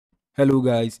Hello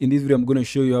guys, in this video I'm going to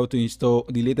show you how to install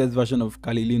the latest version of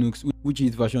Kali Linux, which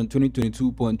is version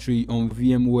 2022.3 on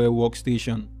VMware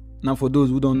Workstation. Now for those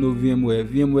who don't know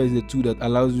VMware is a tool that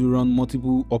allows you to run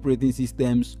multiple operating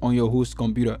systems on your host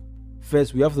computer.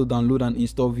 First, we have to download and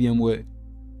install VMware.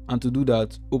 And to do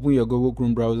that, open your Google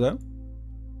Chrome browser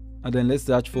and then let's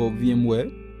search for VMware.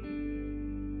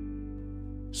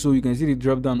 So you can see the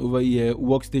drop down over here,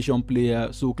 Workstation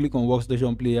Player. So click on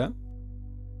Workstation Player.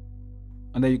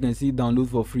 And then you can see download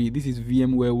for free. This is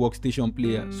VMware Workstation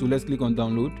Player. So let's click on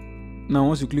download. Now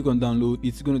once you click on download,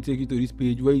 it's going to take you to this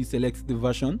page where you select the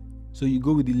version. So you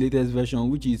go with the latest version,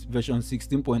 which is version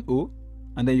 16.0,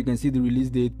 and then you can see the release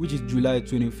date, which is July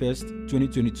 21st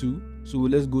 2022. So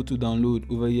let's go to download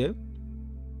over here,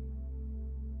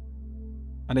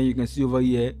 and then you can see over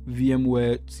here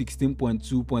VMware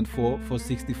 16.2.4 for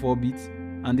 64 bits,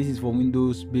 and this is for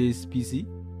Windows based PC,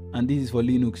 and this is for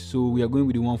Linux. So we are going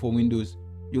with the one for Windows.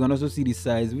 You can also see the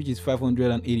size, which is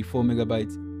 584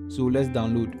 megabytes. So let's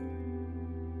download.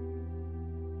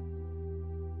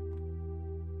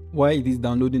 While it is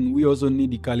downloading, we also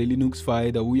need the Kali Linux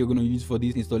file that we are going to use for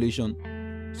this installation.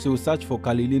 So search for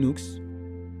Kali Linux,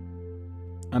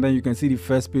 and then you can see the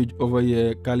first page over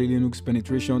here, Kali Linux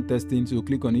penetration testing. So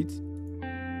click on it.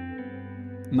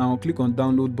 Now click on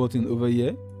download button over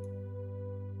here,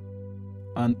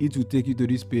 and it will take you to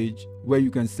this page where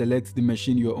you can select the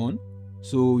machine you're on.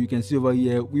 So you can see over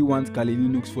here, we want Kali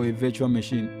Linux for a virtual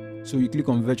machine. So you click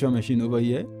on virtual machine over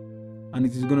here, and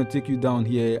it is going to take you down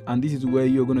here, and this is where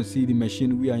you're going to see the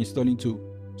machine we are installing to.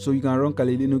 So you can run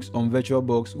Kali Linux on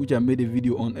VirtualBox, which I made a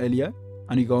video on earlier,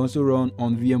 and you can also run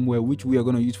on VMware, which we are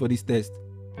going to use for this test.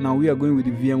 Now we are going with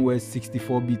the VMware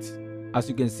 64 bits. As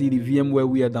you can see, the VMware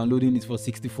we are downloading is for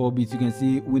 64 bits. You can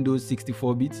see Windows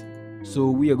 64 bits.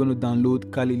 So we are going to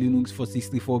download Kali Linux for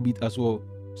 64-bit as well.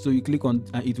 So you click on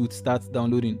and it would start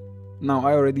downloading. Now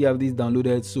I already have this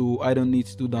downloaded, so I don't need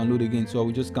to download again, so I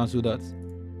will just cancel that.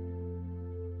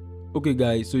 Okay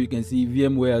guys, so you can see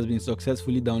VMware has been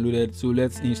successfully downloaded. So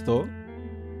let's install.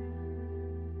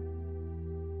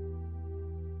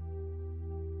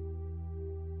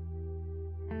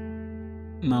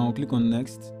 Now click on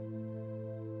next,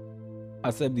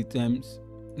 accept the terms,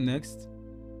 next,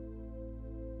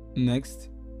 next,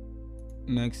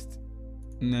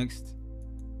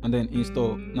 and then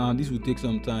install. Now this will take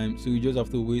some time, so you just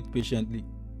have to wait patiently.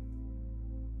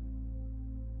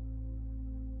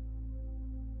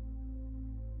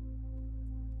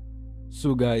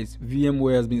 So guys,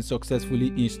 VMware has been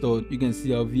successfully installed. You can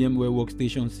see our VMware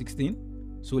Workstation 16.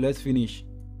 So let's finish.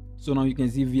 So now you can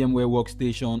see VMware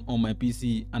Workstation on my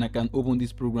PC, and I can open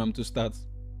this program to start.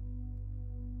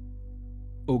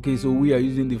 Okay, so we are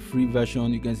using the free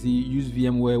version. You can see use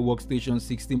VMware Workstation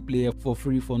 16 Player for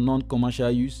free for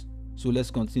non-commercial use. So let's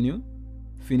continue.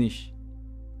 Finish.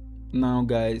 Now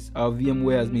guys, our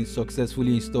VMware has been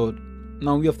successfully installed.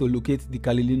 Now we have to locate the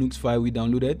Kali Linux file we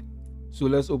downloaded. So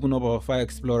let's open up our file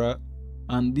explorer,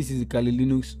 and this is the Kali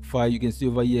Linux file. You can see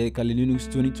over here Kali Linux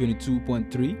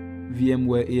 2022.3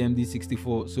 VMware AMD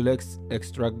 64. So let's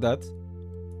extract that.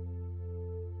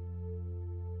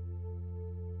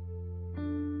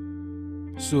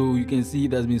 So you can see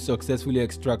it has been successfully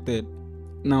extracted.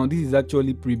 Now this is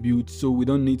actually pre-built, so we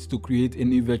don't need to create a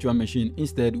new virtual machine.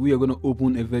 Instead, we are going to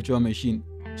open a virtual machine.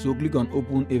 So click on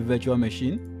open a virtual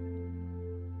machine,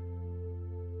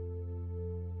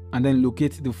 and then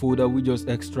locate the folder we just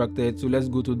extracted. So let's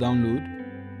go to download,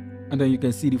 and then you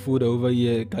can see the folder over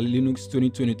here, Kali Linux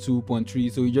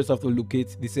 2022.3. So you just have to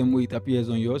locate the same way it appears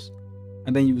on yours,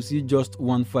 and then you will see just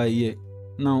one file here.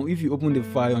 Now if you open the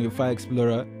file on your file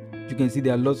explorer, you can see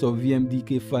there are lots of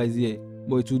VMDK files here,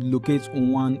 but it would locate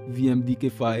on one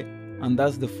VMDK file, and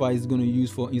that's the file it's going to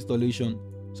use for installation.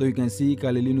 So you can see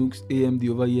Kali Linux AMD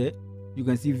over here. You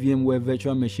can see VMware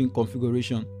virtual machine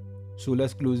configuration. So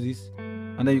let's close this,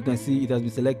 and then you can see it has been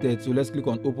selected. So let's click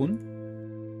on open.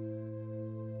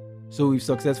 So we've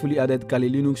successfully added Kali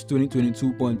Linux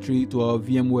 2022.3 to our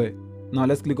VMware. Now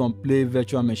let's click on play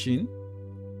virtual machine,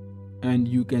 and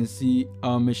you can see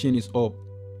our machine is up.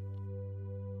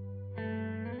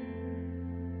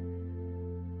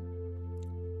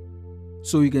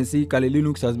 So you can see Kali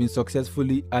Linux has been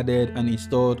successfully added and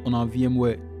installed on our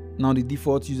VMware. Now the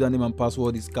default username and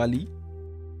password is Kali.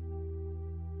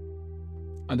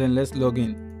 And then let's log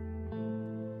in.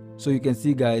 So you can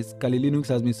see guys, Kali Linux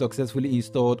has been successfully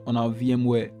installed on our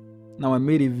VMware. Now I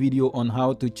made a video on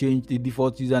how to change the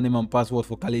default username and password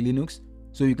for Kali Linux.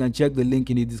 So you can check the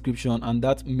link in the description, and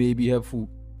that may be helpful.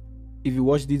 If you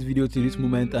watched this video to this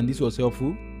moment and this was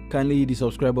helpful, kindly hit the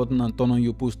subscribe button and turn on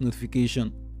your post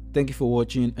notification. Thank you for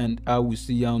watching, and I will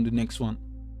see you on the next one.